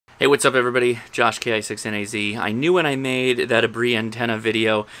Hey, what's up everybody? Josh KI6NAZ. I knew when I made that ABBREE antenna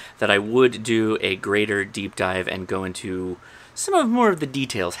video that I would do a greater deep dive and go into more of the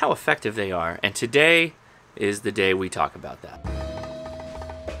details, how effective they are, and today is the day we talk about that.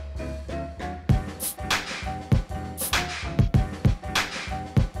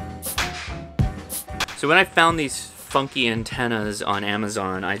 So when I found these funky antennas on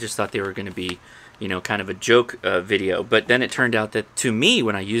Amazon, I just thought they were going to be, you know, kind of a joke video. But then it turned out that to me,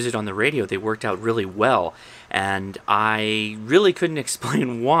 when I use it on the radio, they worked out really well. And I really couldn't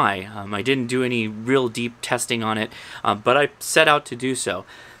explain why. I didn't do any real deep testing on it, but I set out to do so.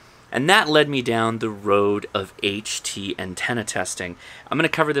 And that led me down the road of HT antenna testing. I'm going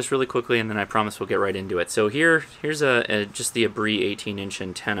to cover this really quickly, and then I promise we'll get right into it. So here's just the ABBREE 18-inch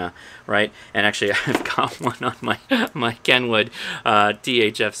antenna, right? And actually, I've got one on my Kenwood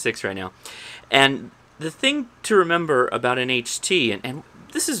THF6 right now. And the thing to remember about an HT, and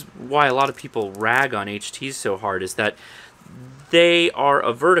this is why a lot of people rag on HTs so hard, is that they are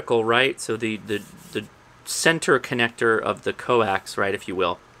a vertical, right? So the center connector of the coax, right, if you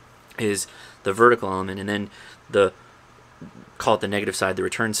will, is the vertical element, and then call it the negative side, the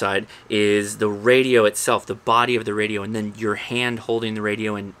return side, is the radio itself, the body of the radio, and then your hand holding the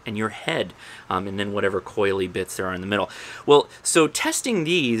radio and your head, and then whatever coily bits there are in the middle. Well, so testing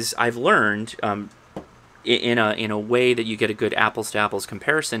these, I've learned in a way that you get a good apples to apples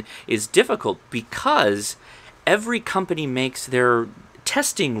comparison is difficult, because every company makes their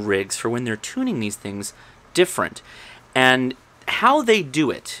testing rigs for when they're tuning these things different. And how they do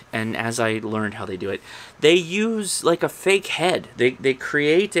it, and as I learned how they do it, they use like a fake head. They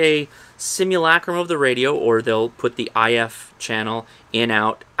create a simulacrum of the radio, or they'll put the IF channel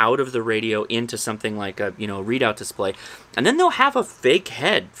out of the radio into something like a readout display, and then they'll have a fake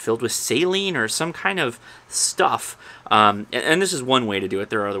head filled with saline or some kind of stuff. And this is one way to do it.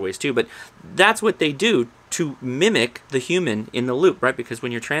 There are other ways too, but that's what they do to mimic the human in the loop, right? Because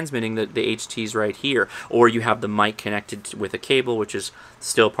when you're transmitting, the HT's right here, or you have the mic connected with a cable, which is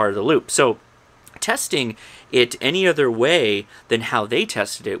still part of the loop. So testing it any other way than how they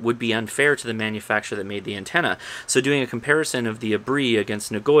tested it would be unfair to the manufacturer that made the antenna. So doing a comparison of the ABBREE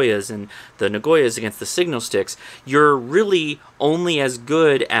against Nagoya's and the Nagoya's against the signal sticks, you're really only as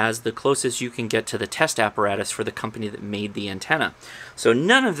good as the closest you can get to the test apparatus for the company that made the antenna. So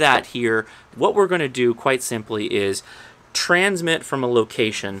none of that here. What we're going to do, quite simply, is transmit from a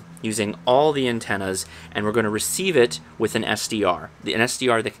location using all the antennas, and we're going to receive it with an SDR. An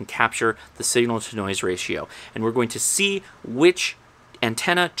SDR that can capture the signal to noise ratio. And we're going to see which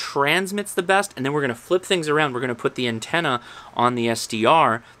antenna transmits the best, and then we're going to flip things around. We're going to put the antenna on the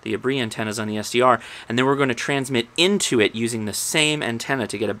SDR, the ABBREE antennas on the SDR, and then we're going to transmit into it using the same antenna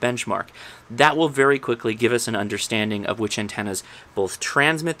to get a benchmark. That will very quickly give us an understanding of which antennas both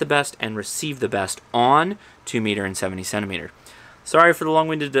transmit the best and receive the best on 2 meter and 70 centimeter. Sorry for the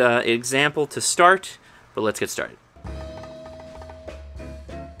long-winded example to start, but let's get started.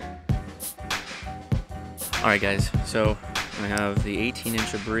 Alright guys, so I have the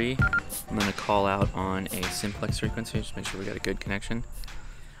 18-inch ABBREE. I'm going to call out on a simplex frequency, just make sure we got a good connection.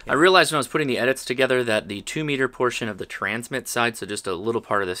 I realized when I was putting the edits together that the 2 meter portion of the transmit side, so just a little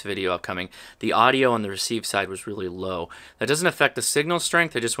part of this video upcoming, the audio on the receive side was really low. That doesn't affect the signal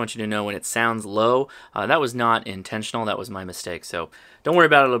strength. I just want you to know when it sounds low, that was not intentional, that was my mistake. So don't worry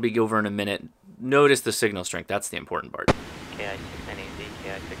about it, it'll be over in a minute. Notice the signal strength, that's the important part. KI6NAZ,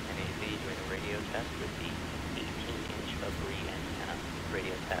 KI6NAZ doing a radio test with the 18-inch ABBREE antenna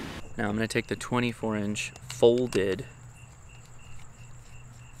radio test. Now I'm going to take the 24-inch folded,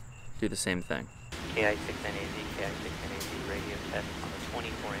 do the same thing. KI6NAZ, KI6NAZ radio test on the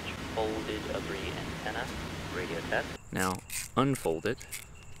 24-inch folded ABBREE antenna radio test. Now unfold it.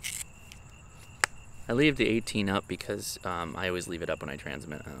 I leave the 18 up because I always leave it up when I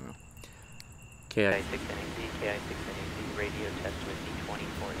transmit. I don't know. KI6NAZ, KI6NAZ radio test with the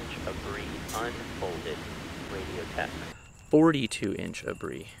 24-inch ABBREE unfolded radio test. 42-inch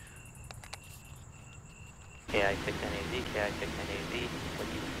ABBREE. KI6NAZ, KI6NAZ with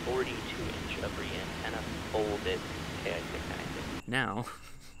the 42-inch ABBREE antenna folded. KI6NAZ. Now,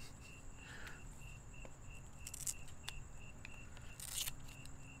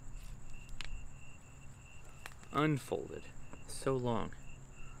 unfolded. So long.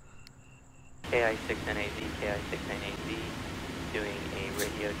 KI6NAZ, KI6NAZ doing a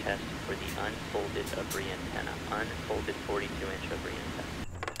radio test for the unfolded ABBREE antenna. Unfolded 42-inch ABBREE antenna.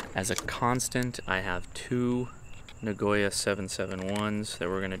 As a constant, I have 2 Nagoya 771s that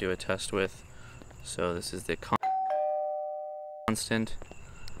we're going to do a test with. So this is the constant.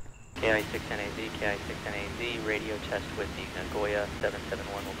 KI6NAZ, KI6NAZ, radio test with the Nagoya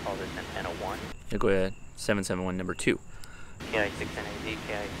 771, we'll call this antenna 1. Nagoya 771 number 2. KI6NAZ,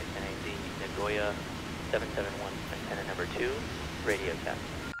 KI6NAZ, Nagoya 771, antenna number 2, radio test.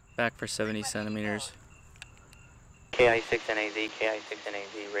 Back for 70 centimeters. KI6NAZ,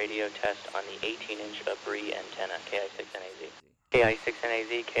 KI6NAZ, radio test on the 18-inch ABBREE antenna, KI6NAZ.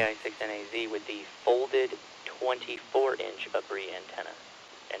 KI6NAZ, KI6NAZ with the folded 24-inch ABBREE antenna.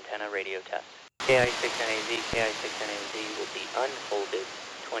 Antenna radio test. KI6NAZ, KI6NAZ with the unfolded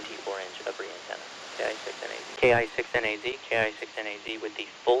 24-inch ABBREE antenna. KI6NAZ. KI6NAZ, KI6NAZ with the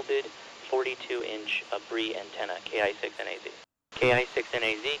folded 42-inch ABBREE antenna. KI6NAZ.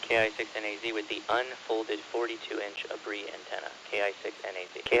 KI6NAZ, KI6NAZ with the unfolded 42-inch ABBREE antenna.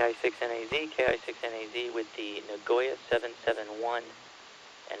 KI6NAZ. KI6NAZ, KI6NAZ with the Nagoya 771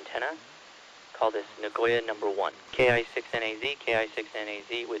 antenna. Call this Nagoya number 1. KI6NAZ,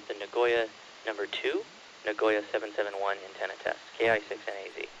 KI6NAZ with the Nagoya number 2, Nagoya 771 antenna test.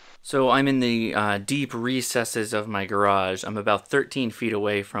 KI6NAZ. So I'm in the deep recesses of my garage. I'm about 13 feet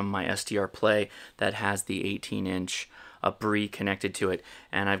away from my SDR Play that has the 18-inch ABBREE connected to it,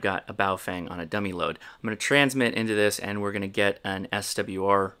 and I've got a Baofeng on a dummy load. I'm going to transmit into this, and we're going to get an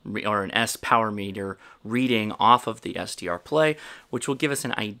SWR or an S power meter reading off of the SDR Play, which will give us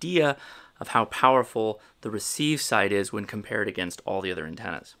an idea of how powerful the receive side is when compared against all the other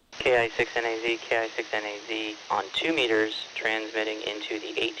antennas. KI6NAZ, KI6NAZ on 2 meters transmitting into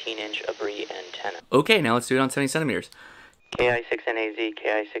the 18-inch ABBREE antenna. Okay, now let's do it on 70 centimeters. KI6NAZ,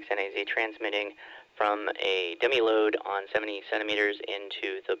 KI6NAZ transmitting from a dummy load on 70 centimeters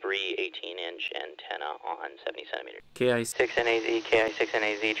into the ABBREE 18-inch antenna on 70 centimeters. KI6NAZ,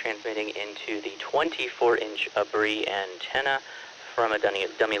 KI6NAZ transmitting into the 24-inch ABBREE antenna from a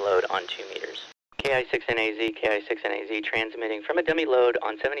dummy load on 2 meters. KI6NAZ, KI6NAZ transmitting from a dummy load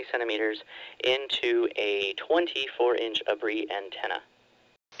on 70 centimeters into a 24-inch ABBREE antenna.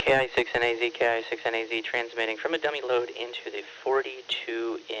 KI6NAZ, KI6NAZ transmitting from a dummy load into the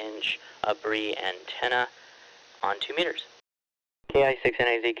 42-inch ABBREE antenna on 2 meters.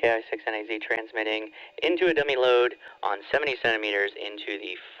 KI6NAZ, KI6NAZ transmitting into a dummy load on 70 centimeters into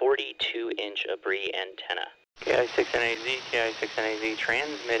the 42-inch ABBREE antenna. KI6NAZ, KI6NAZ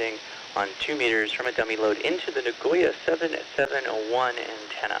transmitting on 2 meters from a dummy load into the Nagoya 771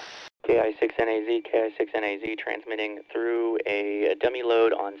 antenna. KI6NAZ, KI6NAZ transmitting through a dummy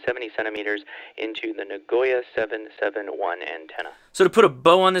load on 70 centimeters into the Nagoya 771 antenna. So to put a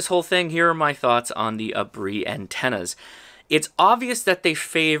bow on this whole thing, here are my thoughts on the ABBREE antennas. It's obvious that they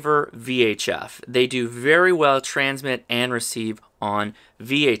favor VHF. They do very well transmit and receive on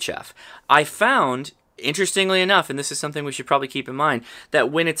VHF. I found, interestingly enough, and this is something we should probably keep in mind,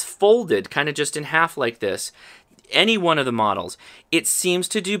 that when it's folded kind of just in half like this, any one of the models, it seems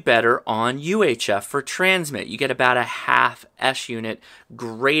to do better on UHF for transmit. You get about a half S-unit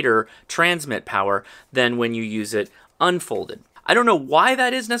greater transmit power than when you use it unfolded. I don't know why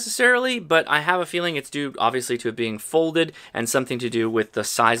that is necessarily, but I have a feeling it's due obviously to it being folded and something to do with the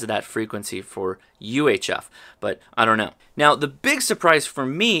size of that frequency for UHF, but I don't know. Now, the big surprise for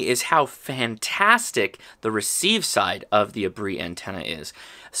me is how fantastic the receive side of the ABBREE antenna is.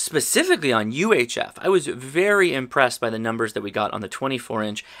 Specifically on UHF, I was very impressed by the numbers that we got on the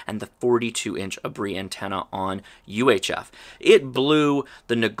 24-inch and the 42-inch ABBREE antenna on UHF. It blew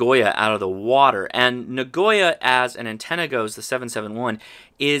the Nagoya out of the water, and Nagoya, as an antenna goes, the 771,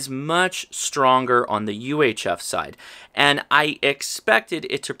 is much stronger on the UHF side. And I expected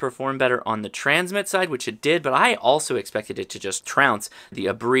it to perform better on the transmit side, which it did, but I also expected it to just trounce the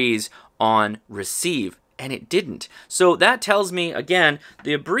ABBREEs on receive, and it didn't. So that tells me, again,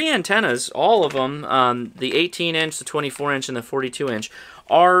 the ABBREE antennas, all of them, the 18-inch, the 24-inch, and the 42-inch,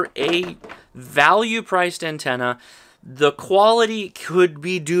 are a value-priced antenna. The quality could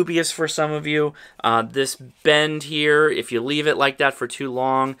be dubious for some of you. This bend here, if you leave it like that for too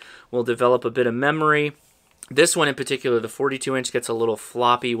long, will develop a bit of memory. This one in particular, the 42-inch, gets a little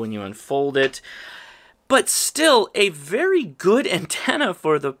floppy when you unfold it. But still, a very good antenna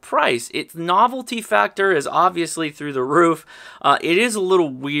for the price. Its novelty factor is obviously through the roof. It is a little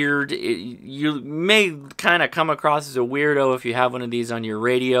weird. You may kind of come across as a weirdo if you have one of these on your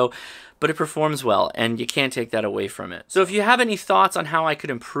radio, but it performs well, and you can't take that away from it. So if you have any thoughts on how I could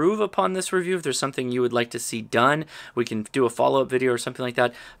improve upon this review, if there's something you would like to see done, we can do a follow-up video or something like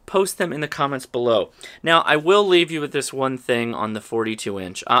that, post them in the comments below. Now, I will leave you with this one thing on the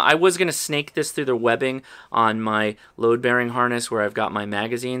 42-inch. I was going to snake this through the webbing on my load-bearing harness where I've got my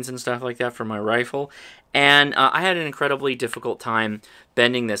magazines and stuff like that for my rifle, and I had an incredibly difficult time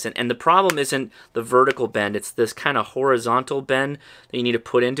bending this. And the problem isn't the vertical bend, it's this kind of horizontal bend that you need to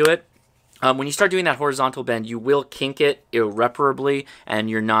put into it. When you start doing that horizontal bend, you will kink it irreparably, and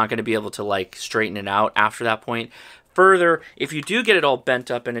you're not going to be able to like straighten it out after that point. Further, if you do get it all bent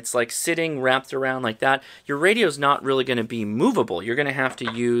up and it's like sitting wrapped around like that, your radio's not really going to be movable. You're going to have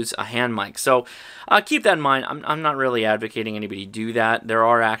to use a hand mic. So keep that in mind. I'm not really advocating anybody do that. There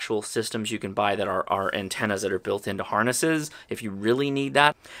are actual systems you can buy that are antennas that are built into harnesses if you really need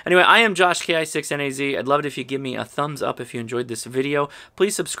that. Anyway, I am Josh, KI6NAZ. I'd love it if you give me a thumbs up if you enjoyed this video.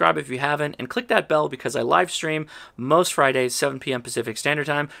 Please subscribe if you haven't, and click that bell because I live stream most Fridays, 7 p.m. Pacific Standard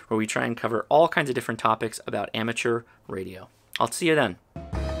Time, where we try and cover all kinds of different topics about amateur radio. I'll see you then.